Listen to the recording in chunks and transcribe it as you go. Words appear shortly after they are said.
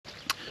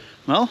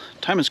Well,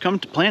 time has come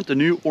to plant the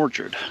new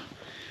orchard.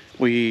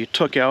 We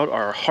took out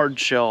our hard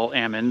shell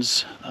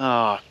almonds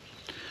a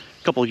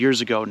couple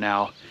years ago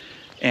now,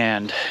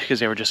 and because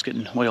they were just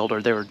getting way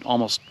older, they were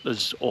almost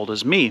as old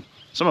as me.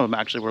 Some of them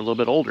actually were a little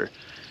bit older,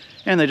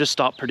 and they just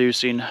stopped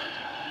producing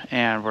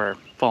and were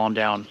falling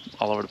down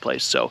all over the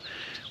place. So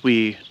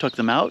we took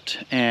them out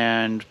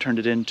and turned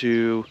it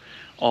into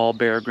all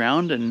bare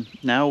ground, and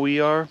now we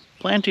are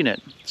planting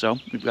it. So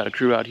we've got a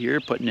crew out here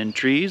putting in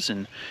trees,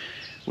 and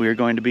we are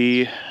going to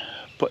be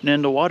putting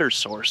in the water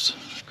source.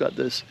 I've got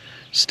this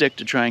stick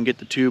to try and get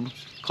the tube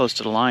close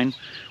to the line.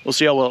 We'll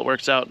see how well it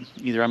works out.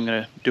 Either I'm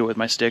going to do it with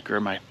my stick, or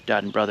my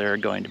dad and brother are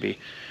going to be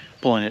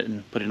pulling it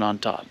and putting it on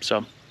top.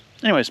 So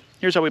anyways,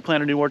 here's how we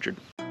plant a new orchard.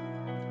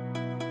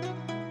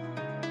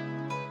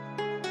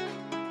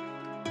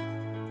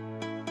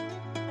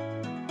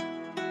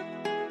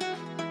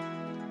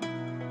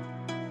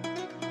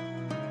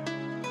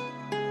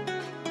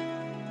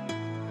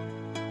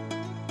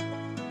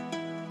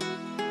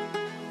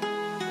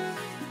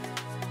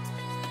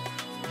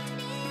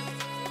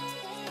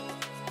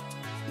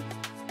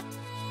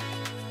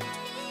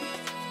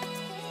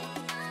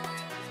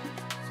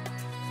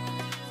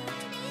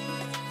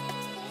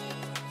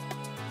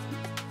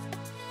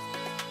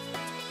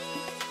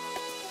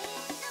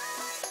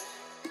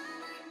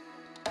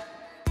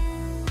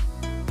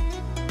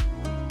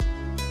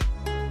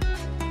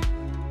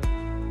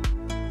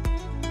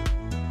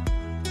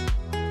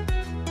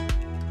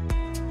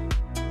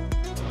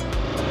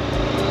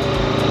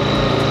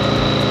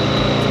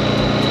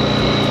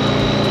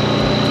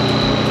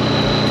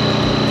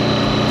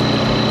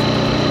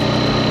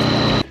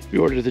 We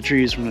ordered the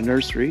trees from the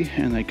nursery,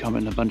 and they come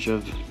in a bunch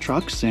of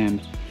trucks,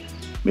 and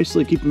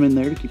basically keep them in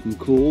there to keep them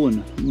cool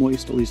and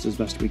moist, at least as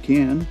best we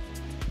can,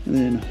 and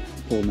then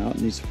pull them out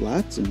in these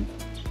flats and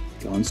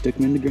go and stick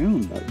them in the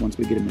ground. But once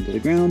we get them into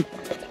the ground,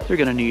 they're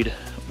going to need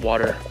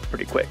water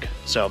pretty quick.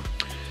 So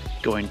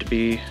going to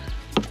be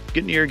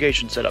getting the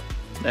irrigation set up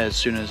as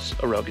soon as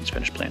a row gets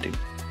finished planting.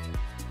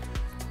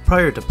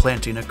 Prior to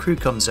planting, a crew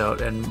comes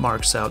out and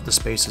marks out the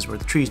spaces where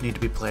the trees need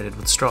to be planted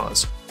with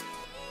straws.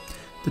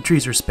 The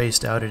trees are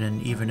spaced out in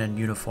an even and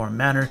uniform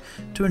manner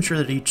to ensure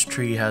that each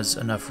tree has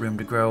enough room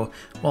to grow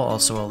while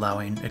also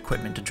allowing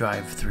equipment to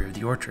drive through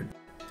the orchard.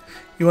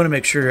 You want to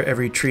make sure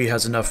every tree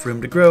has enough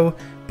room to grow,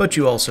 but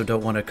you also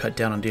don't want to cut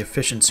down on the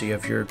efficiency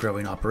of your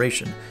growing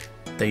operation.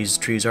 These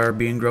trees are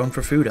being grown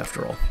for food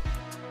after all.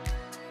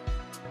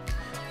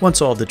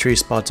 Once all of the tree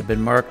spots have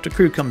been marked, a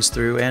crew comes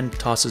through and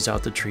tosses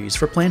out the trees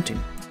for planting.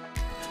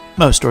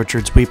 Most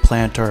orchards we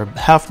plant are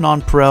half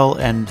nonpareil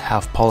and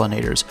half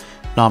pollinators.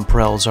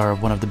 Nonpareils are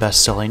one of the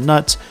best-selling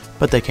nuts,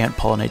 but they can't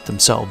pollinate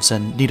themselves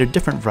and need a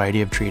different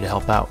variety of tree to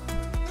help out.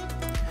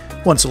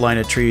 Once a line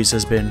of trees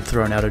has been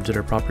thrown out into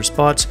their proper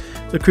spots,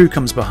 the crew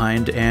comes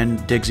behind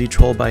and digs each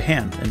hole by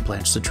hand and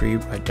plants the tree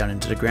right down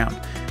into the ground.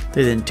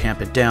 They then tamp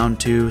it down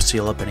to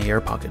seal up any air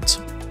pockets.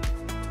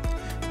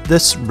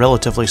 This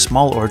relatively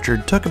small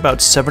orchard took about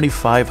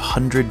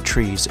 7,500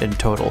 trees in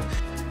total,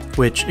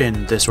 which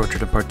in this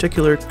orchard in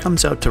particular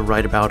comes out to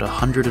right about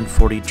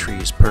 140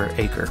 trees per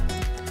acre.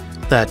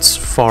 That's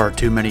far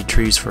too many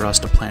trees for us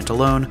to plant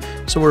alone,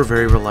 so we're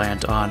very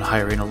reliant on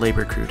hiring a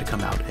labor crew to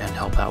come out and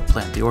help out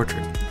plant the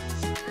orchard.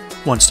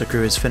 Once the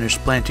crew has finished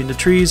planting the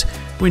trees,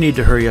 we need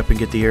to hurry up and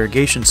get the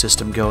irrigation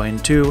system going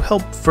to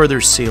help further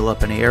seal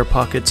up any air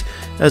pockets,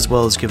 as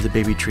well as give the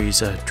baby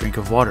trees a drink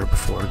of water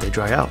before they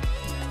dry out.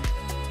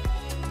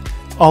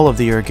 All of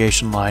the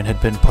irrigation line had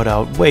been put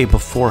out way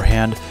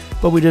beforehand,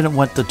 but we didn't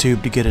want the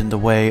tube to get in the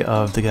way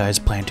of the guys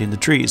planting the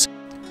trees.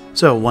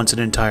 So once an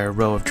entire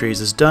row of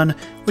trees is done,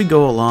 we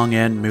go along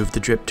and move the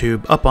drip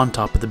tube up on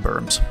top of the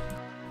berms.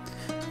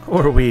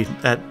 Or we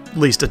at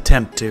least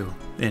attempt to,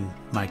 in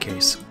my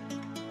case.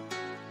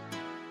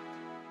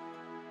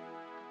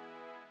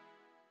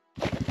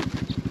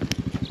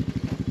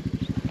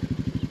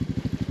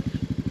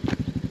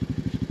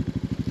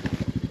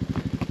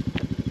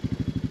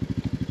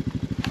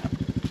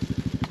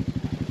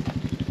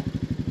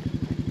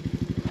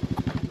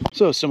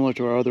 So similar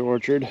to our other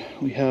orchard,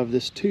 we have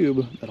this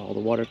tube that all the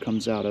water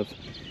comes out of,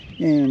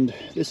 and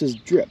this is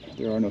drip.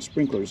 There are no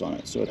sprinklers on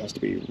it, so it has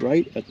to be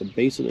right at the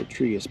base of the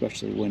tree,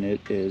 especially when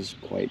it is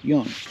quite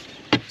young.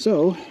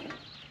 So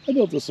I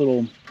built this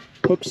little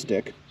hook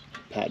stick,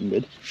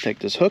 patented. Take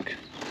this hook,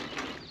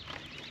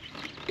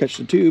 catch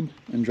the tube,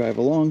 and drive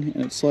along,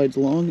 and it slides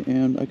along,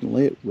 and I can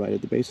lay it right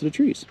at the base of the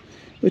trees,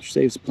 which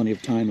saves plenty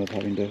of time of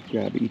having to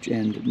grab each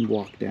end and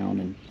walk down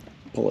and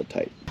pull it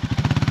tight.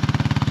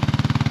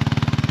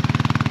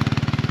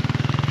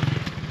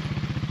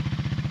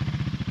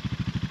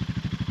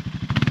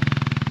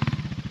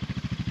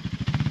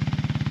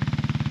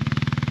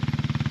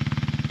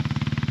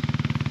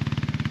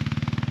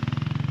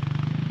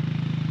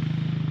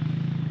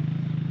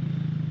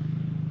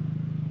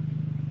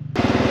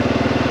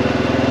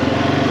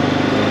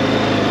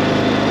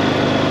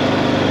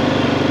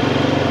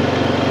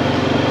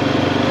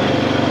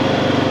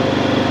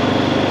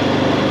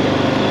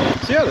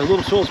 So yeah, the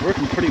little tool's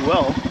working pretty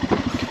well.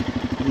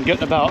 I'm I'm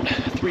getting about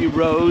 3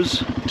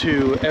 rows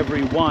to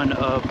every one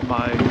of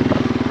my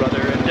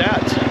brother and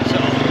dad's, so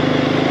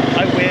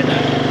I win.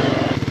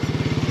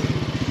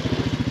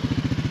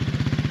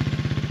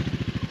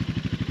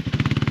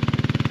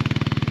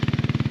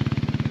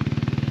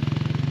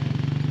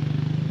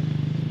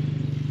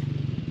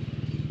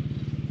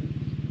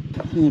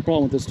 And the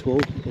problem with this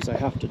tool is I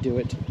have to do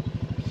it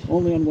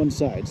only on one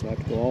side, so I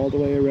have to go all the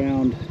way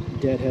around,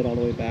 deadhead all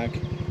the way back,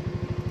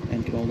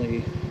 and can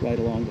only ride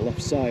along the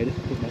left side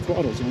with my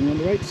throttles only on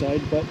the right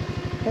side, but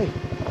hey,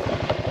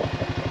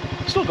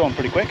 still going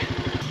pretty quick.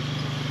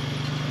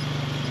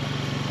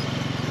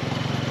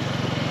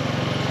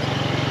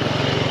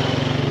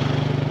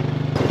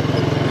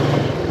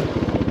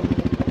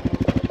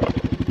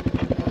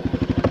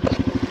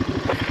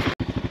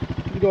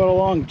 Going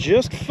along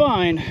just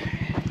fine,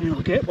 and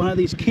you'll get one of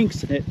these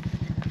kinks in it,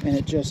 and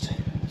it just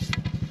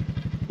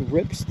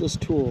rips this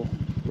tool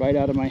right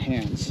out of my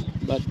hands.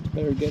 But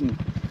better getting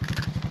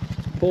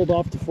pulled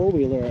off the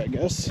four-wheeler, I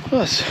guess.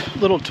 This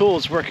little tool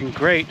is working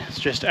great. It's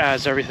just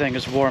as everything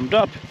is warmed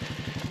up,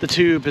 the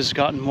tube has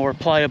gotten more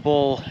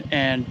pliable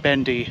and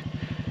bendy,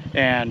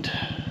 and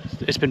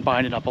it's been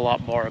binding up a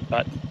lot more,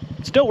 but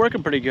it's still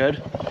working pretty good.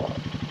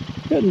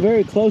 Getting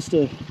very close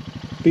to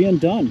being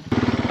done.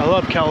 I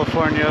love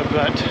California,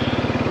 but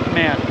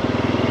man,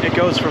 it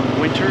goes from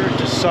winter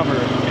to summer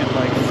in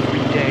like 3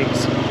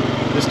 days.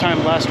 This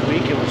time last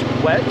week it was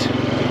wet,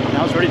 and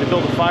I was ready to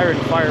build a fire in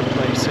the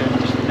fireplace,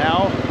 and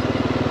now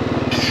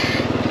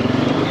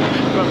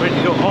I'm ready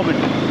to go home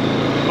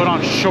and put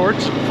on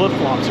shorts and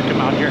flip-flops and come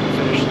out here and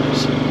finish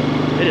this.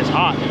 It is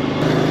hot.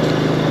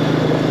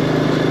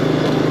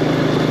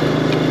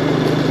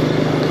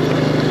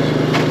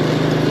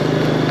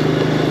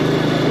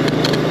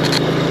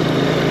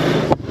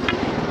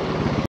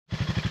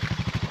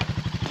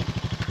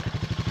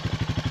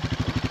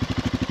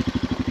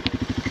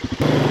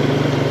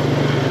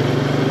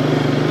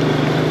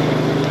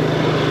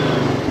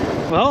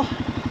 Well,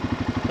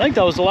 I think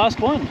that was the last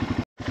one.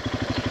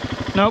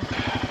 Nope,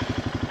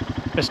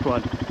 missed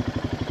one.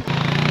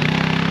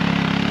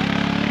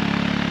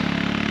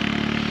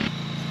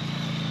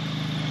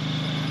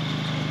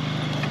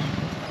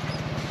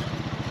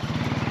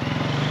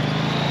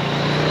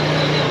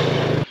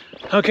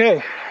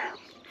 Okay,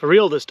 for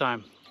real this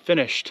time.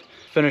 Finished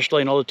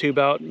laying all the tube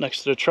out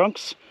next to the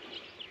trunks.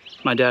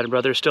 My dad and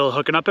brother are still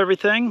hooking up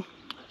everything,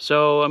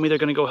 so I'm either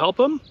gonna go help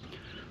them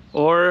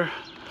or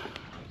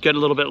get a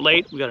little bit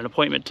late. We got an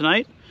appointment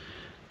tonight,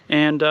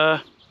 and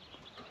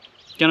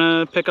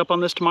gonna pick up on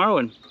this tomorrow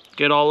and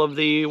get all of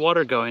the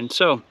water going.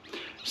 So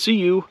see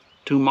you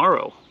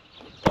tomorrow.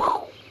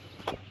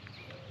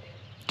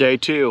 Day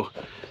 2.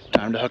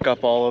 Time to hook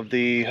up all of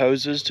the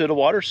hoses to the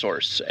water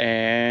source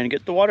and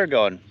get the water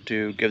going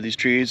to give these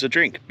trees a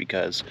drink,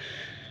 because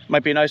it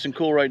might be nice and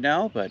cool right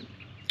now, but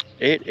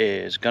it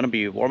is gonna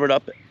be warming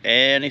up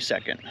any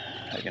second.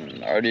 I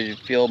can already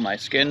feel my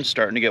skin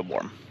starting to get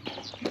warm.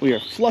 We are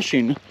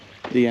flushing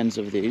the ends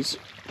of these,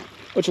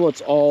 which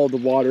lets all the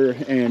water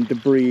and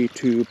debris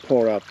to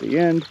pour out the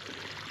end,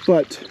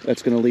 but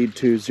that's going to lead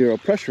to zero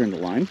pressure in the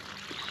line.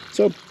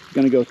 So I'm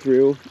going to go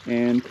through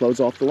and close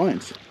off the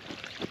lines.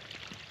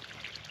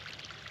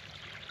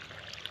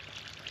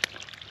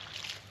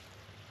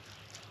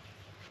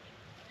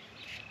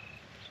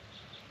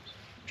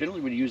 Generally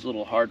we use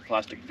little hard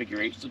plastic figure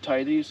 8s to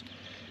tie these.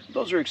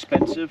 Those are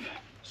expensive,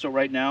 so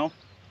right now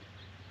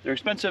they're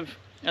expensive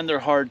and they're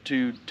hard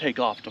to take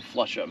off to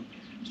flush them.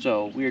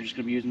 So we are just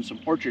going to be using some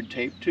orchard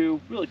tape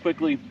to really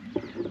quickly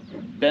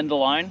bend the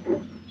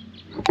line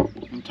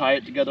and tie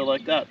it together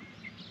like that.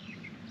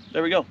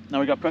 There we go. Now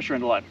we got pressure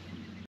in the line.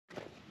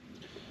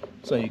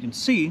 So you can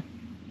see,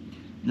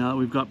 now that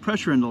we've got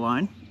pressure in the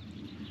line,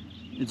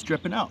 it's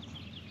dripping out.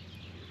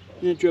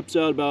 And it drips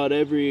out about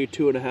every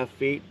 2.5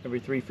 feet,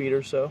 every 3 feet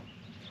or so.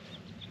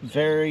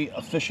 Very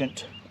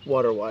efficient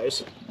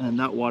water-wise. And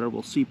that water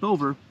will seep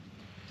over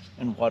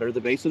and water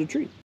the base of the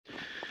tree.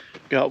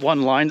 Got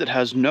one line that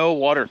has no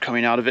water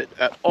coming out of it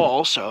at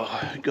all, so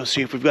go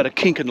see if we've got a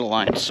kink in the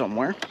line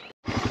somewhere.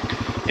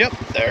 Yep,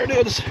 there it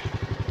is.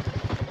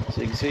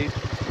 So you can see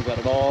we've got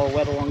it all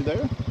wet along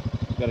there.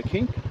 We've got a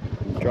kink,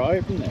 and dry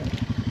it from there.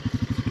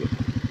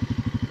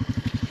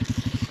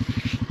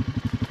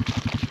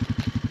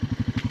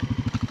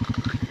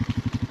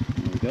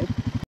 There we go.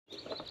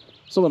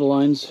 Some of the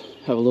lines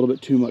have a little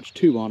bit too much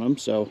tube on them,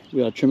 so we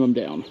gotta trim them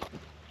down.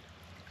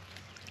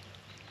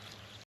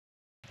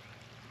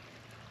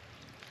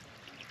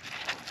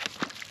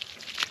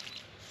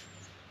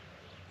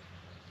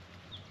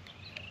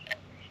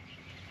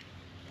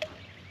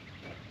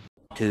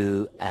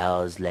 Two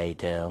hours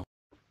later.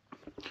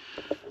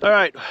 All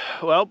right,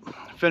 well,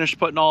 finished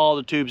putting all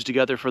the tubes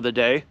together for the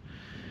day.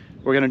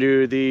 We're gonna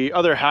do the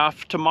other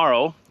half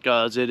tomorrow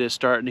because it is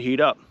starting to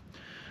heat up.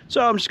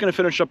 So I'm just gonna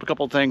finish up a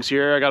couple things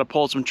here. I gotta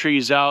pull some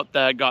trees out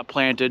that got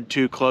planted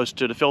too close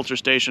to the filter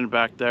station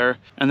back there.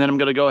 And then I'm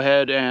gonna go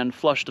ahead and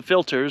flush the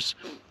filters.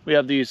 We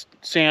have these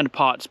sand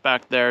pots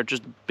back there,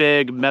 just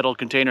big metal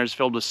containers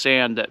filled with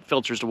sand that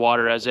filters the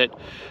water as it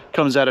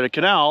comes out of the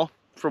canal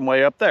from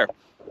way up there,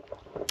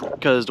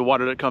 because the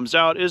water that comes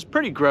out is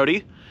pretty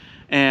grody,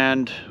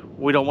 and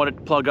we don't want it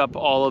to plug up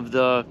all of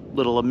the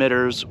little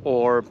emitters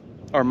or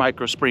our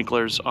micro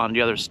sprinklers on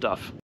the other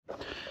stuff.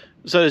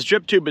 So this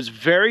drip tube is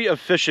very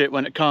efficient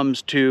when it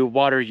comes to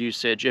water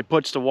usage. It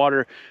puts the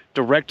water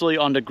directly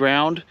on the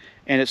ground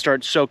and it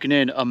starts soaking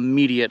in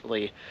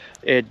immediately.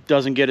 It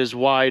doesn't get as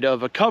wide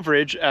of a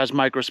coverage as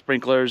micro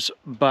sprinklers,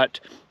 but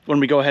when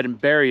we go ahead and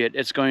bury it,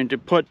 it's going to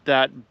put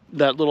that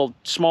little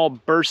small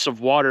bursts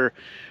of water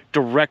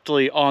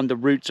directly on the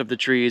roots of the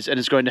trees, and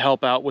it's going to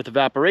help out with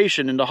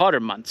evaporation in the hotter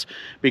months,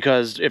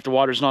 because if the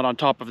water's not on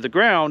top of the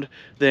ground,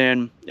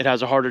 then it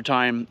has a harder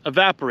time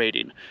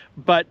evaporating.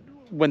 But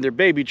when they're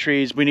baby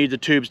trees, we need the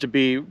tubes to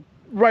be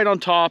right on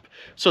top,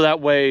 so that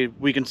way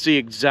we can see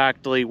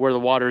exactly where the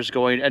water is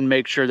going and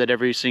make sure that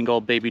every single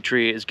baby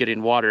tree is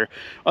getting water.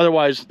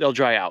 Otherwise, they'll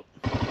dry out.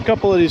 A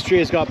couple of these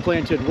trees got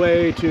planted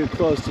way too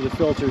close to the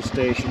filter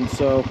station,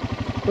 so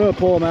we're gonna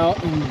pull them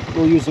out and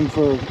we'll use them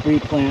for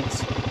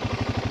replants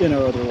in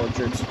our other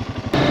orchards.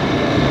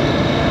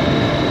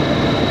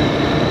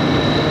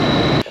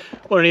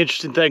 One of the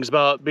interesting things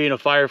about being a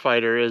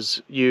firefighter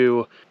is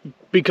you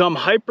become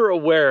hyper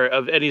aware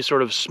of any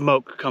sort of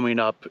smoke coming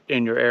up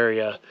in your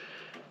area,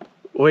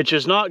 which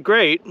is not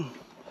great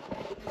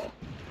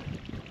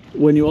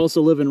when you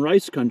also live in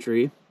rice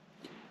country,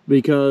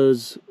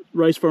 because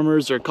rice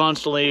farmers are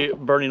constantly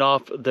burning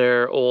off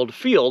their old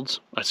fields.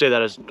 I say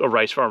that as a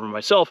rice farmer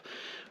myself,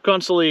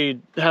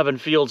 constantly having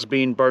fields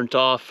being burnt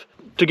off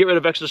to get rid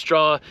of extra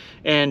straw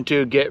and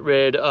to get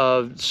rid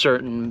of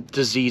certain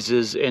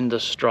diseases in the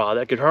straw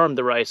that could harm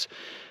the rice.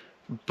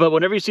 But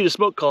whenever you see the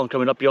smoke column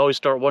coming up, you always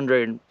start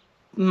wondering,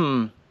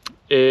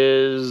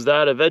 is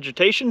that a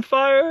vegetation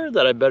fire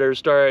that I better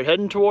start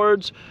heading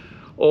towards?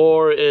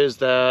 Or is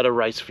that a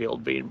rice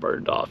field being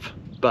burned off?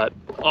 But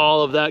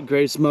all of that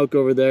gray smoke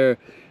over there,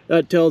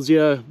 that tells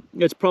you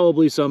it's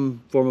probably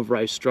some form of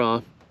rice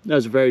straw. It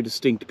has a very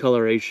distinct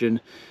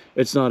coloration.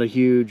 It's not a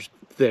huge,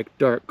 thick,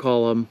 dark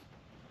column.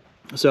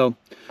 So,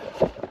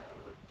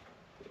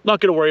 not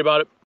gonna worry about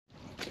it.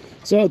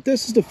 So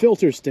this is the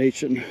filter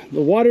station.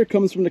 The water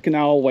comes from the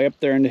canal way up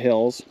there in the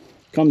hills,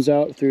 comes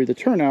out through the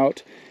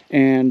turnout,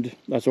 and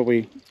that's what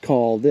we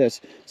call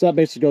this. So that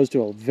basically goes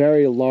to a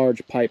very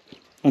large pipe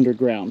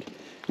underground.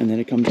 And then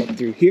it comes up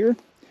through here,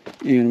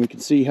 and we can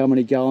see how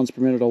many gallons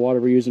per minute of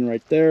water we're using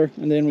right there.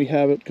 And then we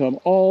have it come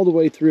all the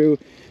way through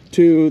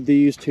to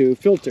these two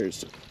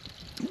filters.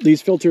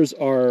 These filters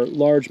are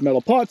large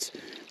metal pots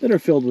that are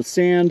filled with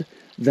sand,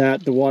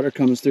 that the water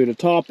comes through the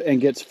top and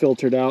gets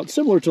filtered out,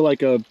 similar to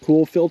like a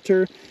pool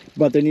filter,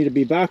 but they need to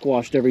be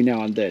backwashed every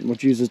now and then,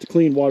 which uses the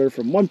clean water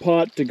from one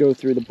pot to go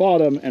through the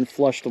bottom and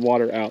flush the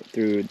water out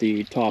through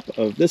the top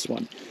of this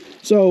one.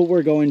 So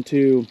we're going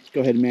to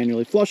go ahead and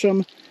manually flush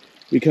them,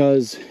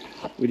 because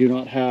we do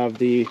not have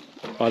the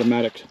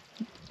automatic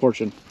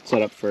portion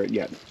set up for it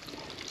yet.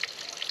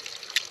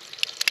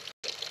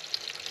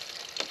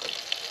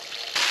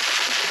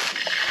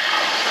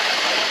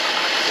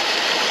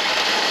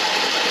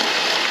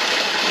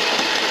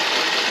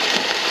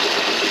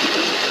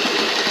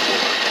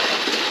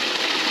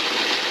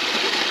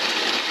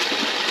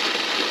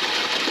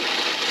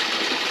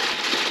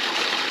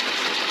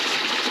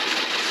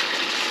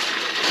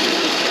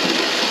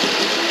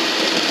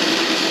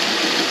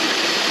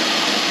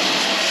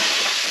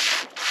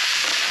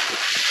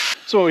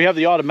 So we have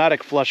the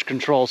automatic flush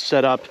control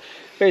set up.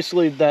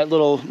 Basically we have a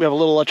little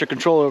electric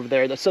controller over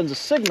there that sends a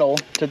signal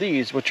to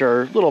these, which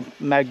are little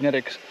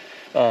magnetic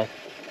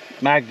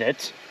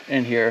magnets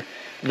in here,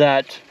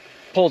 that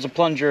pulls a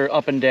plunger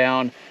up and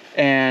down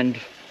and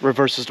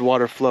reverses the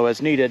water flow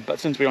as needed. But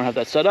since we don't have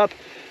that set up,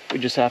 we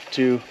just have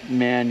to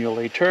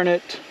manually turn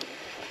it,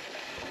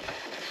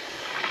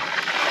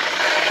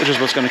 which is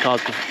what's going to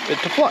cause it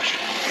to flush.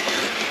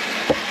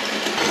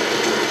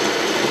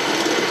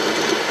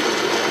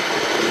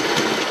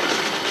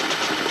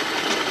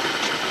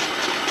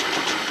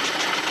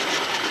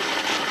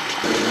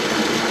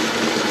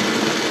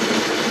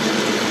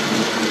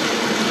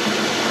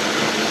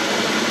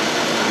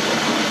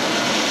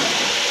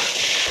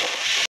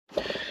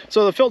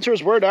 So the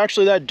filters weren't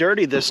actually that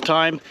dirty this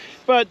time,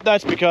 but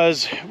that's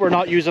because we're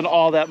not using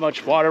all that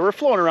much water. We're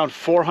flowing around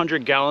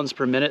 400 gallons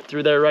per minute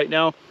through there right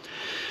now,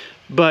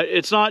 but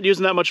it's not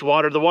using that much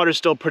water. The water's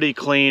still pretty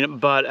clean,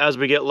 but as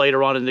we get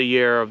later on in the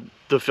year,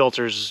 the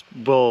filters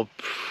will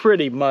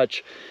pretty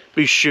much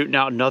be shooting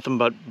out nothing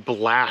but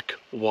black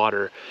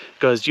water,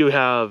 because you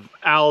have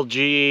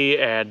algae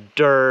and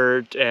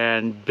dirt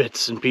and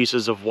bits and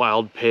pieces of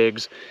wild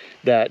pigs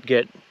that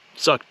get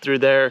sucked through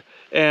there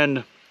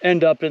and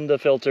end up in the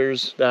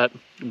filters. That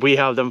we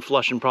have them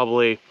flushing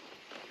probably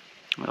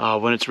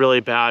when it's really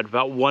bad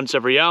about once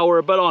every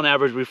hour, but on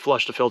average we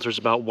flush the filters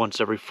about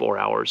once every 4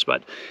 hours.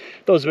 But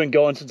those have been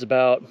going since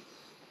about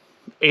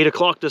 8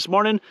 o'clock this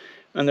morning,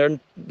 and they're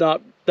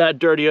not that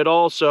dirty at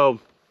all, so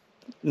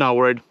not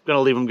worried. Gonna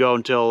leave them go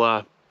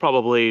until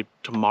probably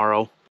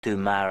tomorrow. All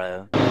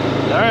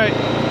right,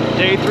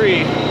 day 3,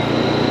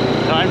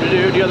 time to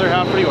do the other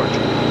half of the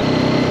orchard.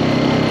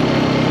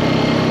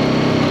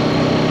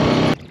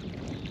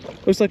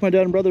 Looks like my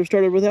dad and brother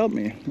started without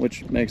me,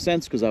 which makes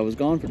sense because I was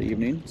gone for the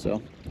evening,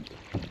 so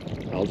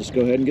I'll just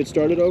go ahead and get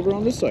started over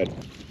on this side.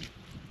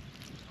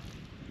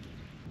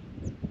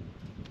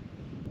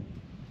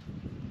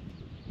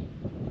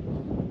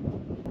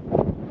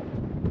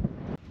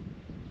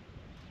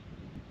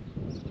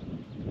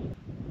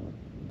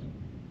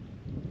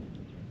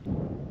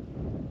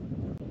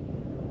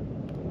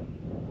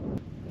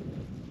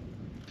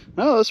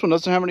 Well, this one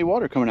doesn't have any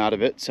water coming out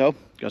of it, so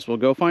guess we'll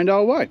go find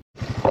out why.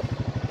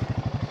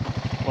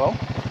 Well,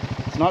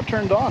 it's not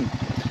turned on.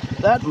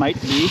 That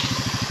might be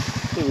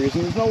the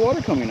reason there's no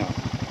water coming out.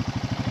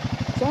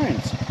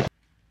 Science.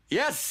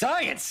 Yes,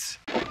 science!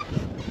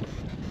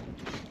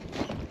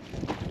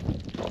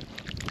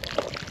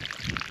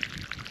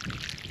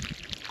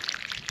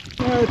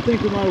 I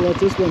think we might let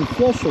this one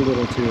flush a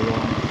little too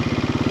long.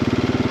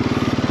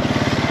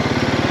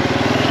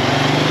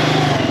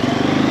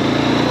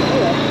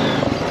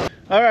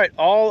 All right,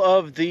 all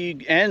of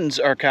the ends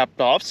are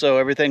capped off, so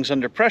everything's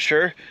under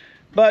pressure,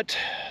 but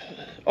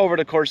over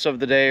the course of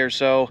the day or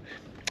so,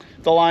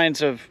 the lines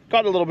have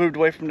got a little moved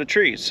away from the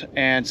trees,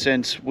 and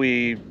since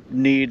we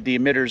need the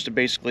emitters to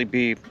basically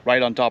be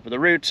right on top of the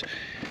roots,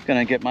 I'm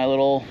gonna get my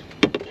little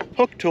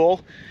hook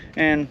tool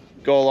and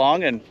go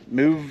along and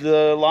move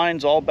the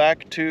lines all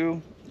back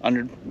to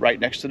right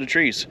next to the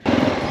trees.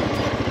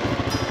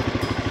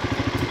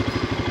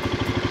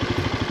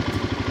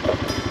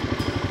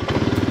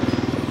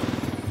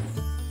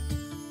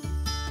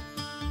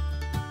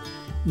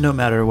 No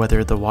matter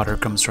whether the water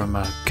comes from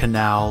a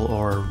canal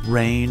or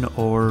rain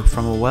or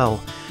from a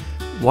well,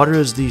 water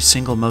is the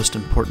single most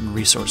important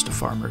resource to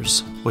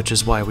farmers, which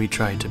is why we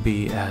try to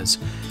be as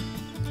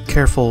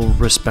careful,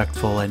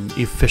 respectful, and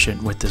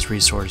efficient with this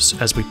resource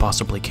as we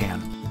possibly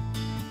can.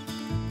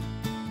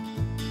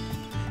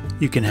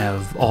 You can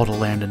have all the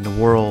land in the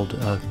world,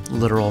 a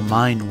literal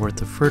mine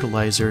worth of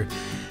fertilizer,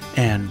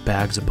 and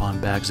bags upon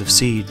bags of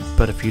seed,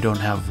 but if you don't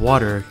have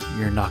water,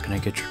 you're not going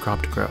to get your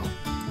crop to grow.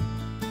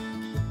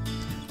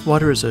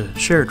 Water is a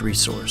shared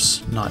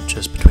resource, not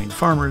just between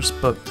farmers,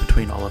 but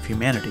between all of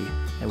humanity,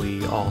 and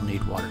we all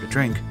need water to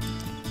drink,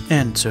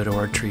 and so do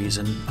our trees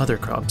and other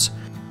crops.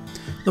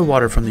 The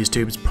water from these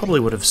tubes probably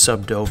would have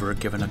subbed over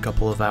given a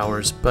couple of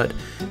hours, but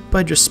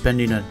by just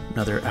spending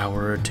another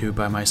hour or two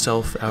by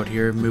myself out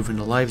here moving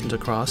the lines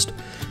across,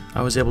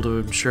 I was able to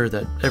ensure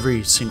that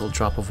every single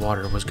drop of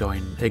water was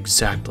going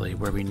exactly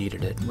where we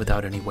needed it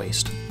without any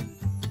waste.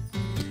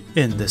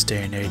 In this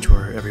day and age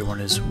where everyone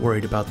is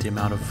worried about the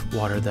amount of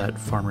water that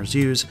farmers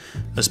use,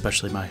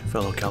 especially my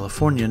fellow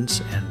Californians,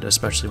 and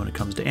especially when it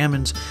comes to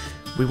almonds,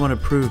 we want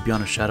to prove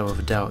beyond a shadow of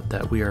a doubt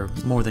that we are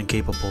more than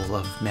capable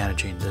of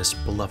managing this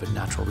beloved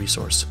natural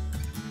resource.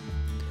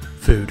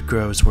 Food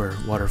grows where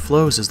water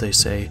flows, as they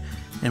say,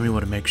 and we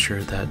want to make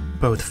sure that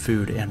both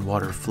food and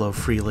water flow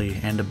freely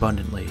and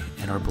abundantly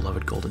in our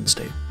beloved Golden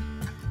State.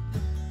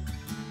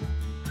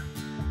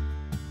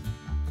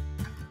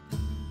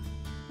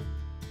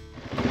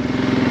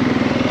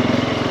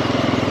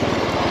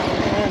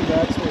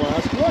 That's the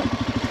last one.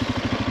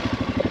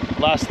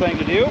 Last thing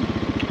to do,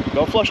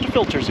 go flush the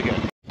filters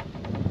again.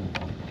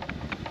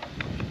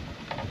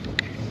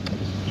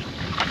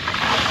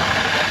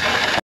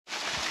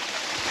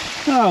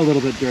 A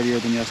little bit dirtier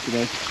than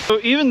yesterday. So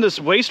even this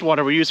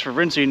wastewater we use for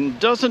rinsing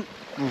doesn't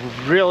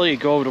really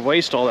go to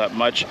waste all that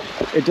much.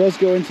 It does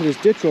go into this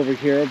ditch over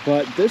here,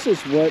 but this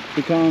is what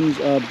becomes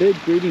a big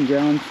breeding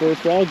ground for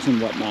frogs and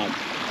whatnot.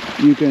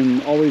 You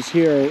can always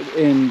hear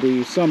in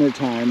the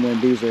summertime when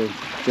these are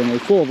generally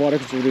full of water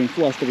because they're being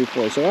flushed every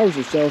 4 hours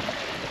or so,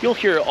 you'll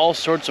hear all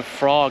sorts of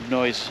frog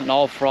noise and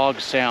all frog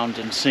sounds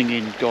and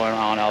singing going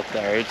on out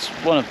there. It's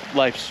one of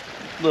life's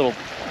little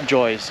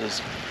joys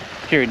is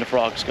hearing the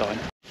frogs going.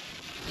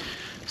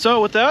 So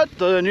with that,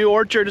 the new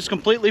orchard is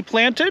completely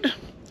planted.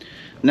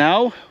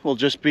 Now we'll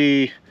just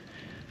be,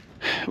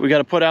 we got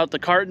to put out the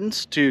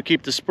cartons to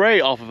keep the spray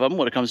off of them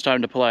when it comes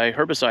time to apply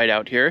herbicide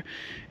out here.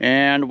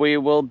 And we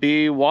will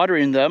be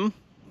watering them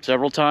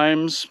several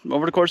times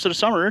over the course of the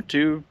summer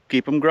to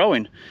keep them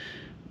growing.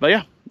 But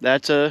yeah,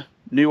 that's a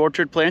new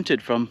orchard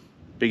planted from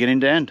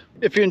beginning to end.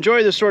 If you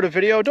enjoy this sort of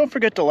video, don't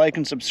forget to like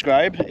and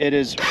subscribe. It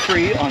is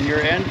free on your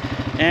end,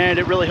 and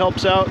it really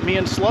helps out me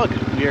and Slug.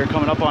 We are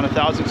coming up on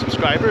 1,000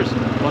 subscribers,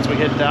 and once we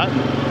hit that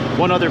and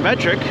one other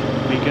metric,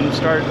 we can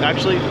start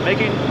actually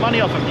making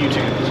money off of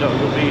YouTube. So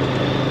you'll be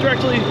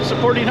directly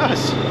supporting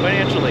us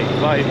financially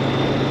by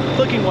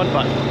clicking one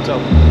button. So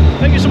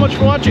thank you so much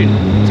for watching.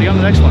 See you on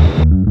the next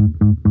one.